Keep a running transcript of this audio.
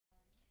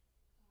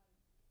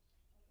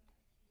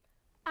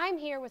I'm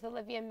here with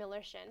Olivia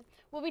Millerschin.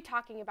 We'll be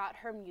talking about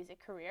her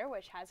music career,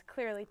 which has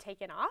clearly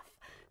taken off.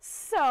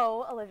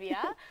 So,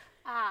 Olivia,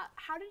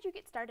 how did you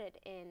get started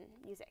in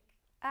music?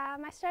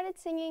 I started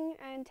singing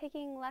and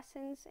taking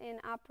lessons in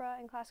opera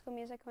and classical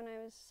music when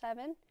I was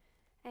 7.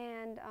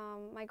 And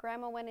my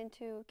grandma went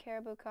into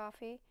Caribou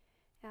Coffee.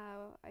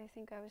 I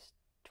think I was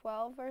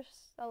 12 or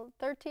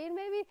 13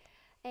 maybe.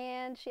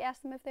 And she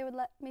asked them if they would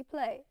let me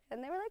play.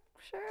 And they were like,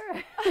 sure.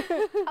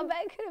 How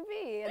bad could it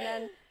be? And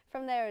then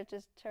from there it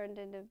just turned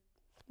into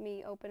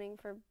me opening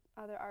for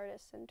other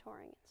artists and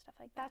touring and stuff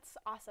like that. That's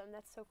awesome.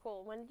 That's so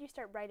cool. When did you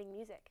start writing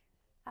music?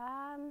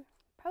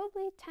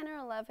 Probably 10 or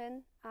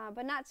 11,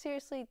 but not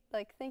seriously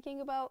like thinking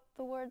about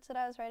the words that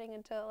I was writing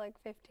until like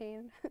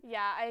 15.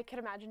 Yeah, I could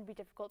imagine it'd be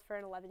difficult for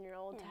an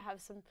 11-year-old to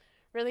have some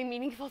really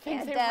meaningful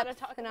things they depth want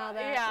to talk and about. all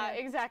that. Yeah,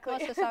 exactly.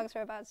 Most of the songs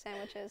were about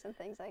sandwiches and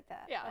things like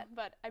that. Yeah,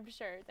 but I'm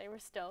sure they were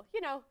still,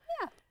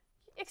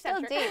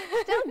 Still eccentric.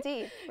 still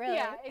deep, really.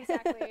 Yeah,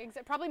 exactly.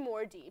 Probably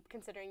more deep,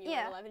 considering you were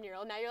Yeah. an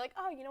 11-year-old. Now you're like,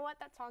 oh, you know what?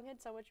 That song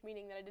had so much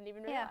meaning that I didn't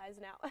even realize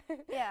now.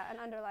 Yeah, an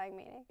underlying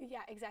meaning.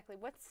 Yeah, exactly.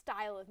 What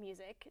style of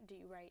music do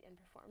you write and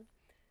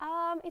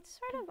perform? It's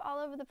sort of all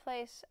over the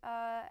place.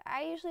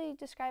 I usually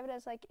describe it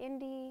as like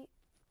indie,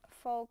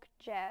 folk,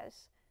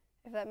 jazz,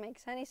 if that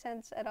makes any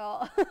sense at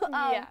all.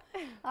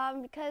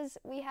 Because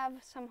we have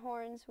some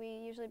horns. We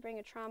usually bring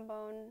a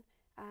trombone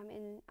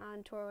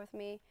on tour with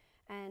me,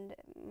 and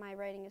my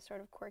writing is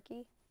sort of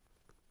quirky.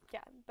 Yeah,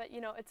 but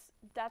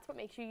that's what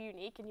makes you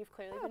unique, and you've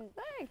clearly been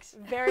Thanks.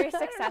 very I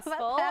don't know successful.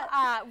 about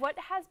that. What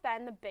has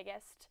been the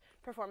biggest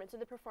performance, or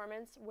the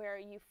performance where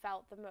you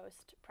felt the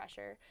most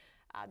pressure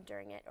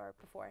during it or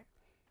before?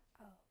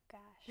 Oh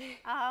gosh.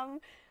 I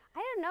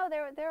don't know.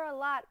 There were a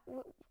lot.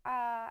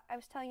 I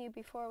was telling you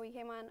before we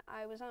came on.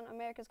 I was on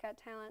America's Got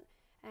Talent,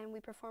 and we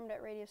performed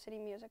at Radio City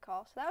Music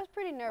Hall. So that was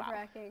pretty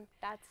nerve-wracking. Wow.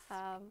 That's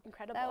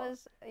incredible. That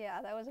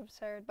was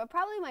absurd. But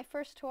probably my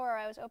first tour,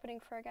 I was opening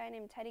for a guy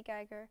named Teddy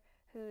Geiger,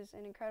 who's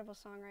an incredible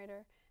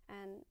songwriter,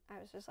 and I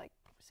was just like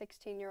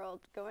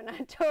 16-year-old going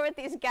on tour with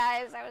these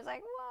guys. I was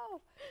like,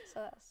 whoa.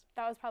 So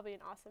that was probably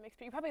an awesome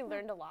experience. You probably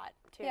learned a lot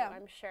too, Yeah.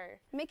 I'm sure.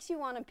 Makes you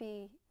want to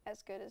be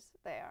as good as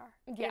they are.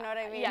 Yeah. You know what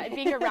I mean? Yeah,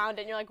 being around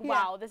it, and you're like,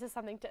 wow, this is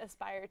something to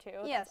aspire to.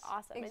 Yes, that's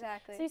awesome.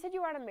 exactly. And so you said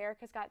you were on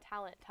America's Got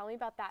Talent. Tell me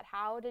about that.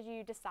 How did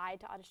you decide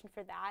to audition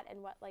for that, and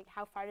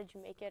how far did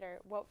you make it, or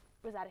what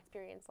was that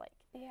experience like?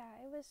 Yeah,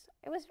 it was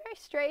very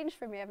strange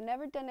for me. I've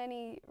never done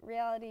any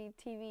reality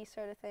TV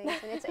sort of things,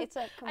 and it's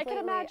a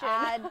completely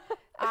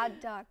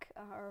odd duck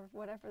or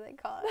whatever they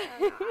call it. I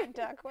don't know, odd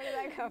duck. Where did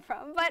that come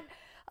from? But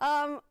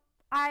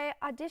I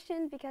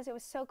auditioned because it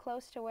was so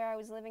close to where I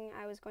was living.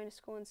 I was going to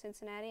school in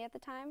Cincinnati at the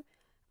time,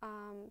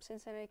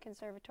 Cincinnati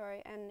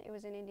Conservatory, and it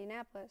was in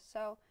Indianapolis.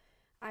 So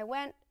I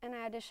went and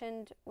I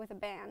auditioned with a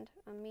band,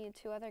 me and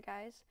 2 other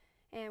guys,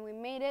 and we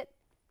made it.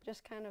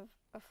 Just kind of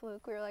a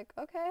fluke. We were like,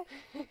 okay.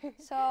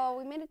 So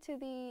we made it to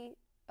the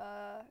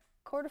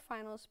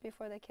quarterfinals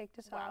before they kicked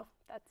us off.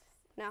 That's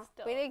no,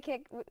 still... they didn't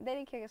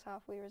kick us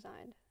off. We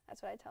resigned.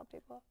 That's what I tell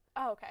people.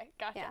 Oh, okay,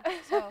 gotcha.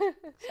 Yeah.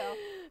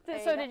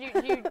 So did you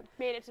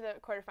made it to the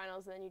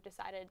quarterfinals, and then you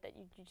decided that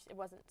it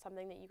wasn't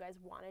something that you guys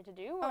wanted to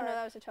do? Or? Oh no,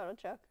 that was a total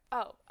joke.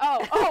 Oh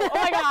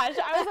my gosh!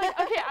 I was like,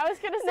 okay, I was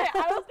gonna say,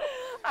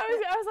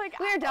 I was like,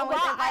 we were done with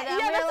it by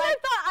then. Yeah, that's what I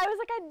thought. I was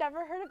like, I'd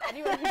never heard of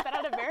anyone who's been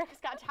on America's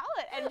Got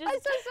Talent, and just,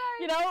 I'm so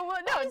sorry. No,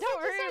 don't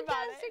worry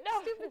about it. No,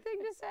 stupid thing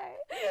to say.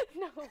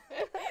 No.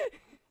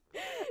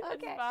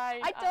 Okay,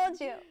 fine. I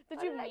told you.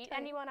 Did you meet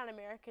anyone on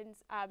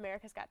America's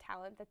Got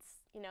Talent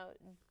that's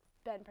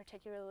been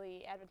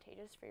particularly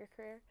advantageous for your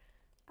career?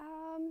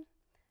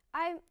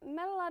 I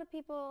met a lot of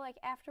people like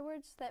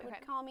afterwards that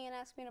would call me and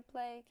ask me to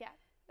play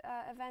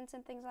events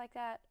and things like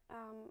that.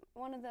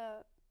 One of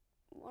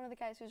the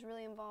guys who's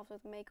really involved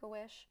with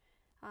Make-A-Wish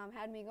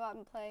had me go out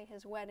and play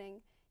his wedding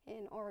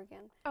in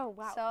Oregon. Oh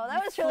wow! So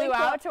that was really cool.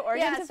 Flew out to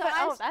Oregon. Yeah, to so play?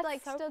 I was that's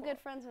like so still cool. good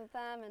friends with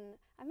them, and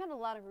I met a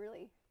lot of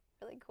really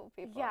cool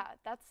people. Yeah,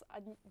 that's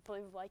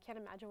unbelievable. I can't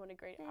imagine what a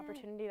great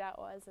opportunity that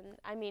was. And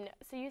I mean,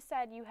 so you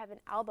said you have an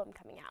album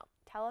coming out.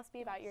 Tell us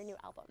about your new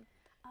album.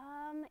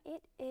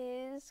 It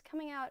is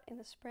coming out in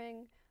the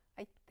spring,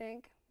 I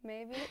think,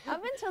 maybe.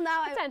 Up until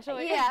now,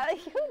 potentially.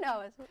 Who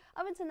knows?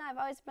 Up until now, I've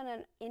always been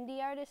an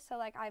indie artist, so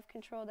like I've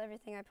controlled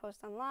everything I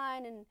post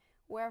online and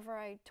wherever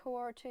I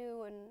tour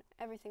to and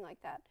everything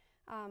like that.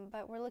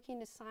 But we're looking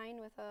to sign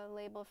with a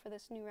label for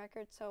this new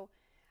record, so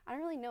I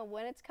don't really know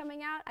when it's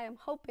coming out. I am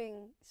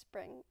hoping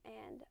spring,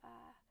 and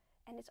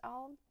it's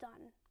all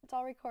done. It's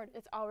all recorded.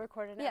 It's all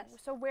recorded now. Yes.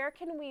 So where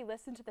can we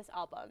listen to this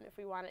album if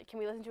we want it? Can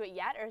we listen to it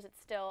yet, or is it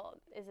still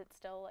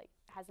like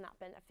has not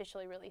been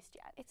officially released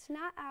yet? It's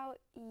not out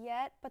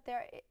yet, but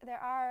there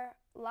are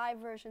live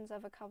versions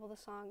of a couple of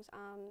the songs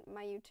on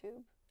my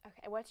YouTube.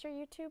 Okay, what's your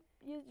YouTube?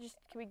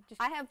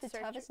 I have the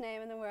toughest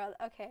name in the world.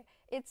 Okay,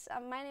 it's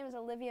my name is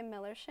Olivia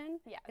Millerschin.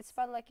 Yes. It's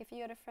spelled like if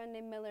you had a friend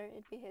named Miller,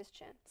 it'd be his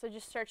chin. So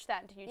just search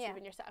that into YouTube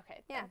and you're set.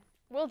 Okay. Yeah.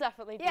 We'll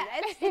definitely do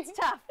that. Yeah, it's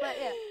tough, but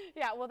yeah.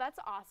 Yeah, well, that's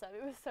awesome.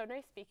 It was so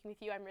nice speaking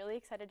with you. I'm really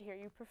excited to hear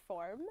you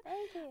perform.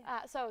 Thank you.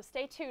 So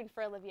stay tuned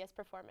for Olivia's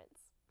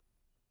performance.